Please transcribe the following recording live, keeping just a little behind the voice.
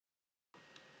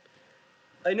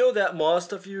I know that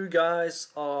most of you guys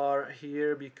are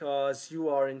here because you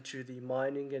are into the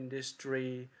mining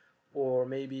industry or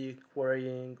maybe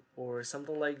quarrying or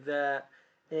something like that.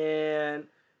 And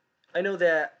I know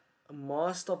that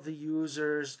most of the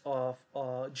users of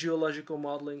geological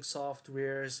modeling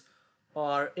softwares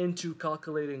are into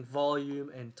calculating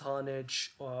volume and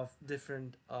tonnage of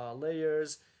different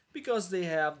layers because they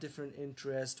have different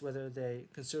interests, whether they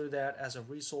consider that as a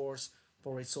resource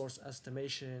for resource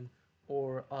estimation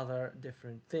or other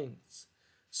different things.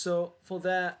 So for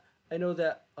that, I know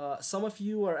that some of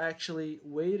you are actually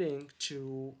waiting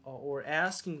to or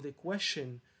asking the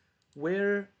question,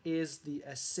 where is the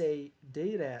assay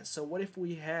data? So what if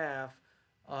we have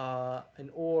an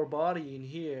ore body in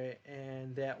here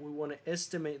and that we want to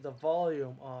estimate the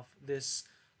volume of this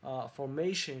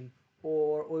formation,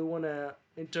 or we want to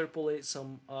interpolate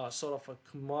some sort of a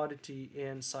commodity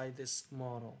inside this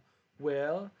model?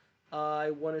 Well,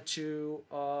 I wanted to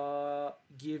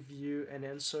give you an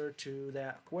answer to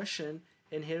that question,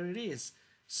 and here it is.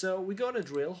 So we go to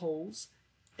drill holes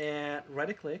and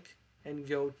right click and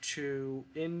go to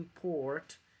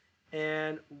import,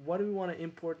 and what we want to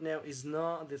import now is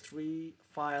not the three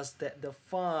files that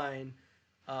define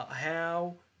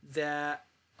how that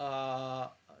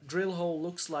drill hole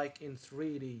looks like in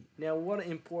 3D. Now we want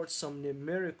to import some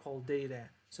numerical data,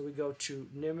 so we go to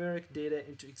numeric data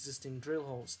into existing drill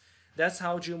holes. That's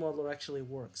how GeoModeler actually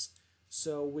works.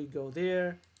 So we go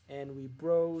there and we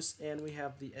browse and we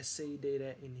have the assay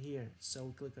data in here. So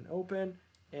we click on open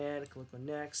and click on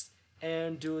next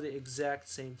and do the exact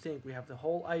same thing. We have the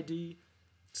hole ID.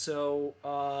 So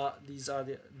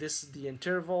this is the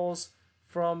intervals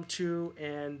from to,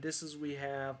 and this is we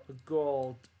have a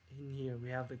gold in here.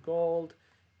 We have the gold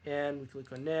and we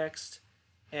click on next,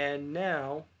 and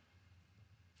now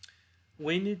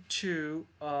we need to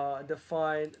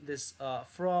define this and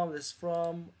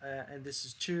this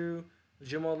is to.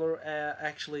 GeoModeler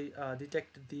actually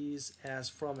detected these as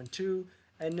from and to,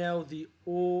 and now the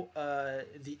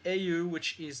AU,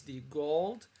 which is the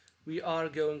gold, we are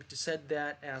going to set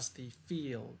that as the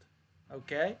field.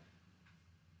 Okay,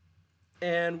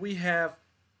 and we have,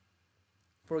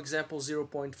 for example,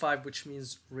 0.5, which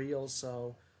means real,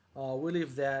 so we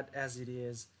leave that as it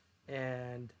is.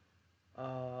 And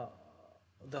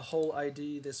the hole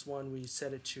ID, this one we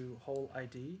set it to hole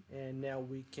ID, and now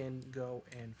we can go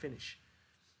and finish.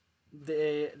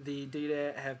 The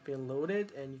data have been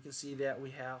loaded, and you can see that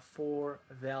we have 4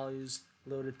 values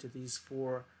loaded to these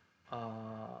 4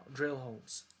 drill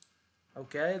holes.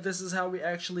 Okay, this is how we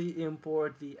actually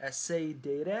import the assay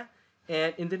data,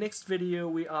 and in the next video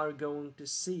we are going to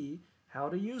see how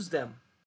to use them.